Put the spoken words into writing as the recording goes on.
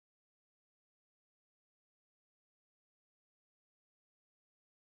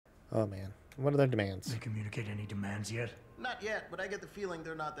Oh man, what are their demands? They communicate any demands yet? Not yet, but I get the feeling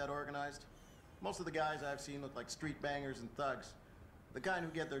they're not that organized. Most of the guys I've seen look like street bangers and thugs. The kind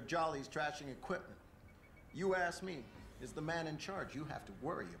who get their jollies trashing equipment. You ask me, is the man in charge you have to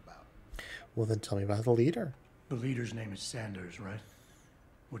worry about. Well, then tell me about the leader. The leader's name is Sanders, right?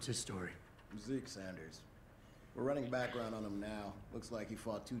 What's his story? Zeke Sanders. We're running background on him now. Looks like he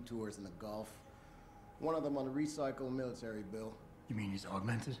fought 2 tours in the Gulf. One of them on a recycled military bill. You mean he's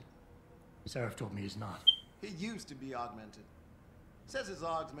augmented? Sarif told me he's not. He used to be augmented. Says his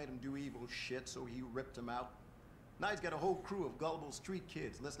Augs made him do evil shit, so he ripped him out. Now he's got a whole crew of gullible street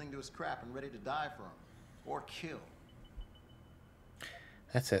kids listening to his crap and ready to die for him. Or kill.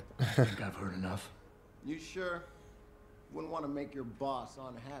 That's it. I think I've heard enough. You sure? Wouldn't want to make your boss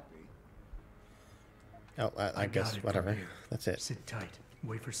unhappy. Oh, I guess, got it. whatever. Come here. That's it. Sit tight.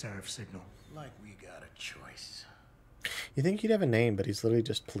 Wait for Sarif's signal. Like we got a choice. You think he'd have a name, but he's literally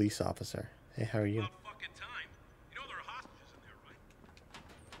just police officer. Hey, how are you? About fucking time. You know there are hostages in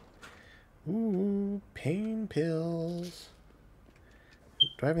there, right? Ooh, pain pills. Do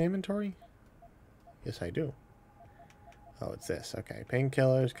I have an inventory? Yes, I do. Oh, it's this. Okay.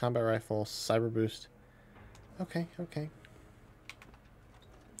 Painkillers, combat rifle, cyber boost. Okay, okay.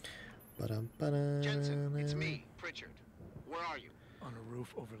 Jensen, it's me, Pritchard. Where are you? On a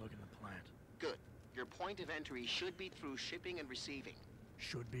roof overlooking the plant. Good. Your point of entry should be through shipping and receiving.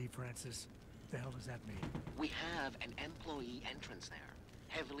 Should be, Francis. The hell does that mean? We have an employee entrance there,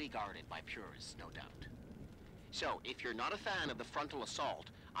 heavily guarded by purists, no doubt. So, if you're not a fan of the frontal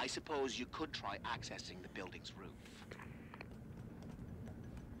assault, I suppose you could try accessing the building's roof.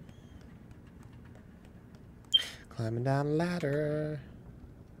 Climbing down a ladder.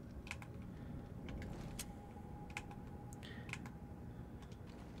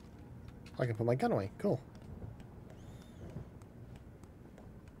 I can put my gun away. Cool.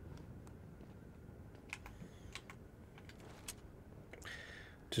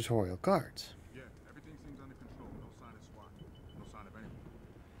 Tutorial guards. Yeah, everything seems under control. No sign of SWAT. No sign of anything.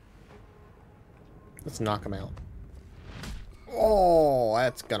 Let's knock him out. Oh,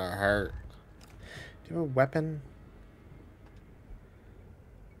 that's gonna hurt. Do you have a weapon?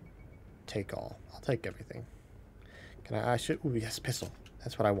 Take all. I'll take everything. Can I should... Ooh, yes, pistol.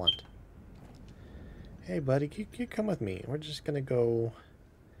 That's what I want. Hey, buddy, you come with me. We're just gonna go...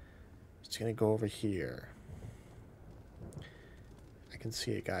 Just gonna go over here. I can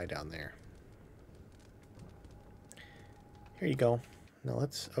see a guy down there. Here you go. Now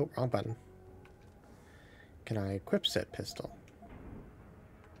let's... Oh, wrong button. Can I equip said pistol?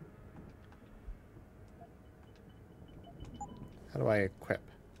 How do I equip?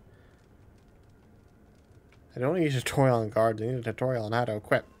 I don't need a tutorial on guards. I need a tutorial on how to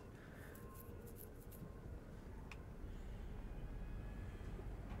equip.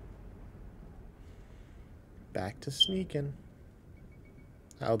 Back to sneaking.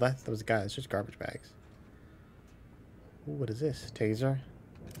 Oh, that was a guy. It's just garbage bags. Ooh, what is this? Taser?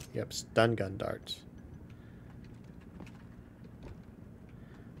 Yep, stun gun darts.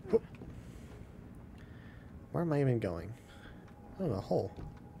 Whoop. Where am I even going? Oh, a hole.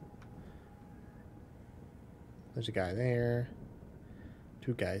 There's a guy there.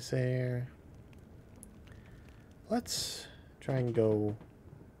 2 guys there. Let's try and go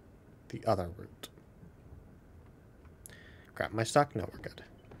the other route. Grab my stock. No, we're good.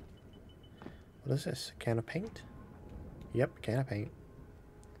 What is this? A can of paint? Yep, can of paint.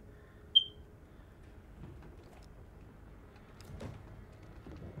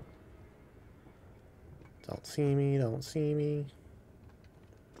 Don't see me, don't see me.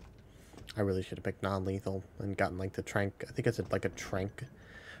 I really should have picked non-lethal and gotten like the trank. I think it's like a trank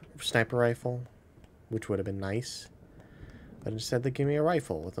sniper rifle, which would have been nice. But instead they give me a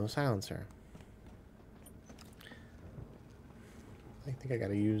rifle with no silencer. I think I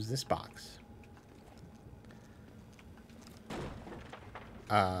gotta use this box.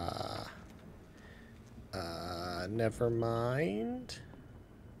 Never mind.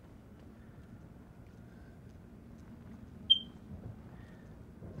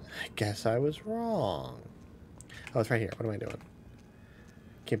 I guess I was wrong. Oh, it's right here. What am I doing?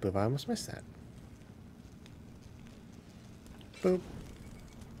 Can't believe I almost missed that. Boop.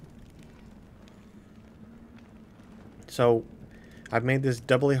 So, I've made this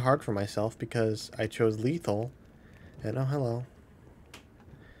doubly hard for myself because I chose lethal. And oh, hello.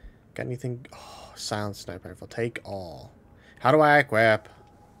 Got anything? Oh, silent sniper rifle. Take all. How do I equip?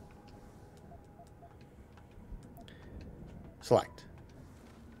 Select.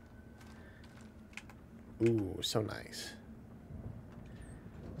 Ooh, so nice.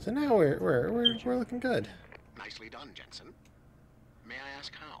 So now we're looking good. Nicely done, Jensen. May I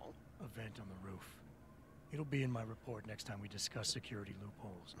ask how? A vent on the roof. It'll be in my report next time we discuss security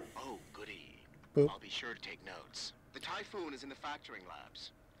loopholes. Oh, goody. Boop. I'll be sure to take notes. The Typhoon is in the factoring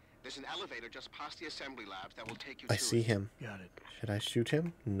labs. There's an elevator just past the assembly labs that will take you to I see it. him. Got it. Should I shoot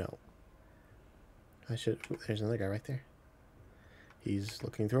him? No. I should. Ooh, there's another guy right there. He's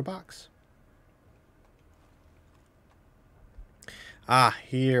looking through a box. Ah,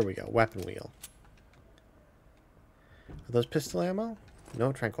 here we go. Weapon wheel. Are those pistol ammo?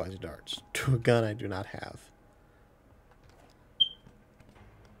 No tranquilizer darts. To a gun I do not have.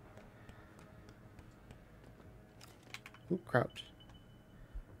 Ooh, crouch.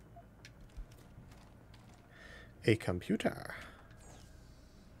 A computer.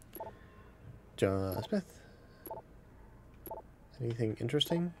 John Smith. Anything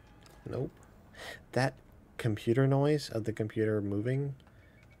interesting? Nope. That computer noise of the computer moving.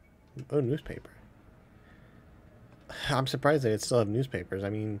 Oh, newspaper. I'm surprised they still have newspapers. I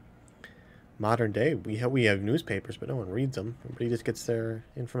mean, modern day, we have newspapers, but no one reads them. Everybody just gets their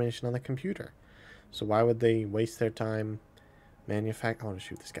information on the computer. So why would they waste their time I want to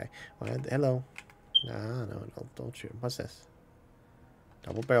shoot this guy. Hello. Nah, no, don't shoot him. What's this?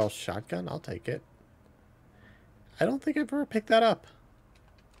 Double barrel shotgun? I'll take it. I don't think I've ever picked that up.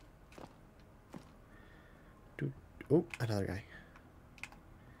 Dude. Oh, another guy.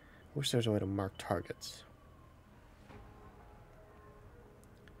 Wish there was a way to mark targets.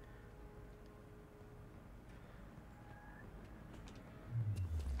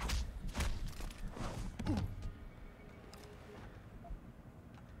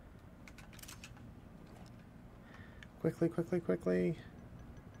 Quickly, quickly, quickly.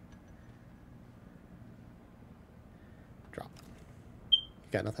 Drop.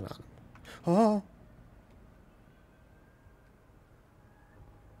 You got nothing on him. Oh!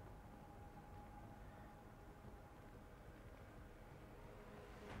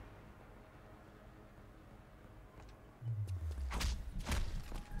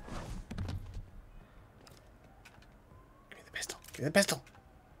 Give me the pistol. Give me the pistol.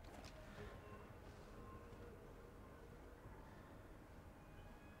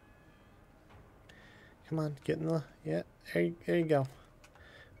 Come on, get in the... Yeah, there you go.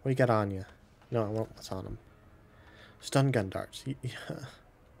 What do you got on you? No, I want what's on him. Stun gun darts. Yeah.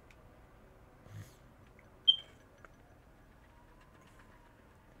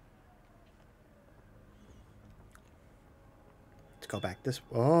 Let's go back this...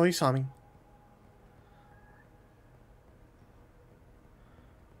 Oh, he saw me.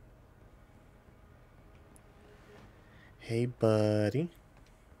 Hey, buddy.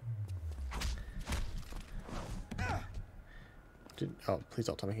 Oh, please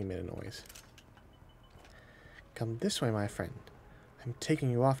don't tell me he made a noise. Come this way, my friend. I'm taking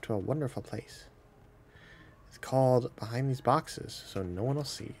you off to a wonderful place. It's called behind these boxes, so no one will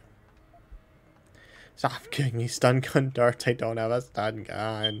see you. Stop giving me stun gun darts. I don't have a stun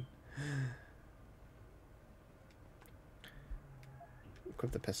gun.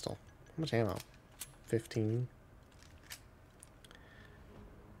 Equip the pistol. How much ammo? 15.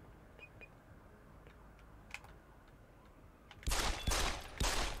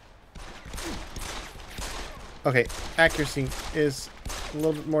 Okay, accuracy is a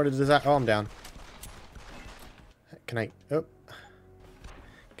little bit more to desire. Oh, I'm down. Can I... Oh.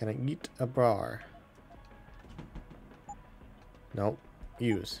 Can I eat a bar? Nope.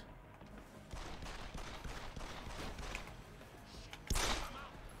 Use.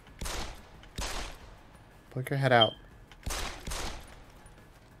 Poke your head out.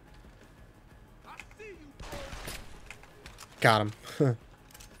 Got him.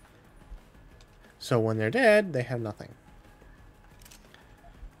 So when they're dead, they have nothing.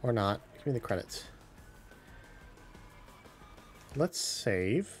 Or not. Give me the credits. Let's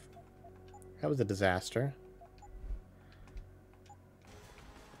save. That was a disaster.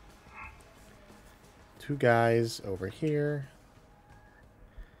 Two guys over here.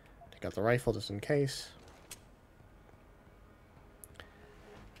 Take out the rifle just in case.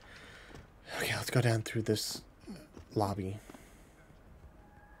 Okay, let's go down through this lobby.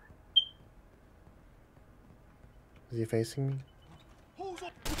 Is he facing me?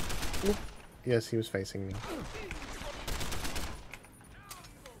 Oop. Yes, he was facing me.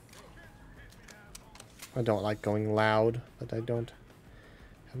 I don't like going loud, but I don't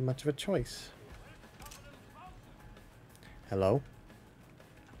have much of a choice. Hello?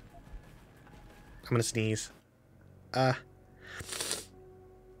 I'm gonna sneeze. Just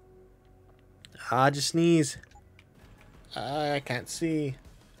sneeze. I can't see.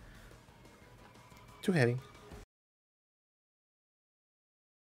 Too heavy.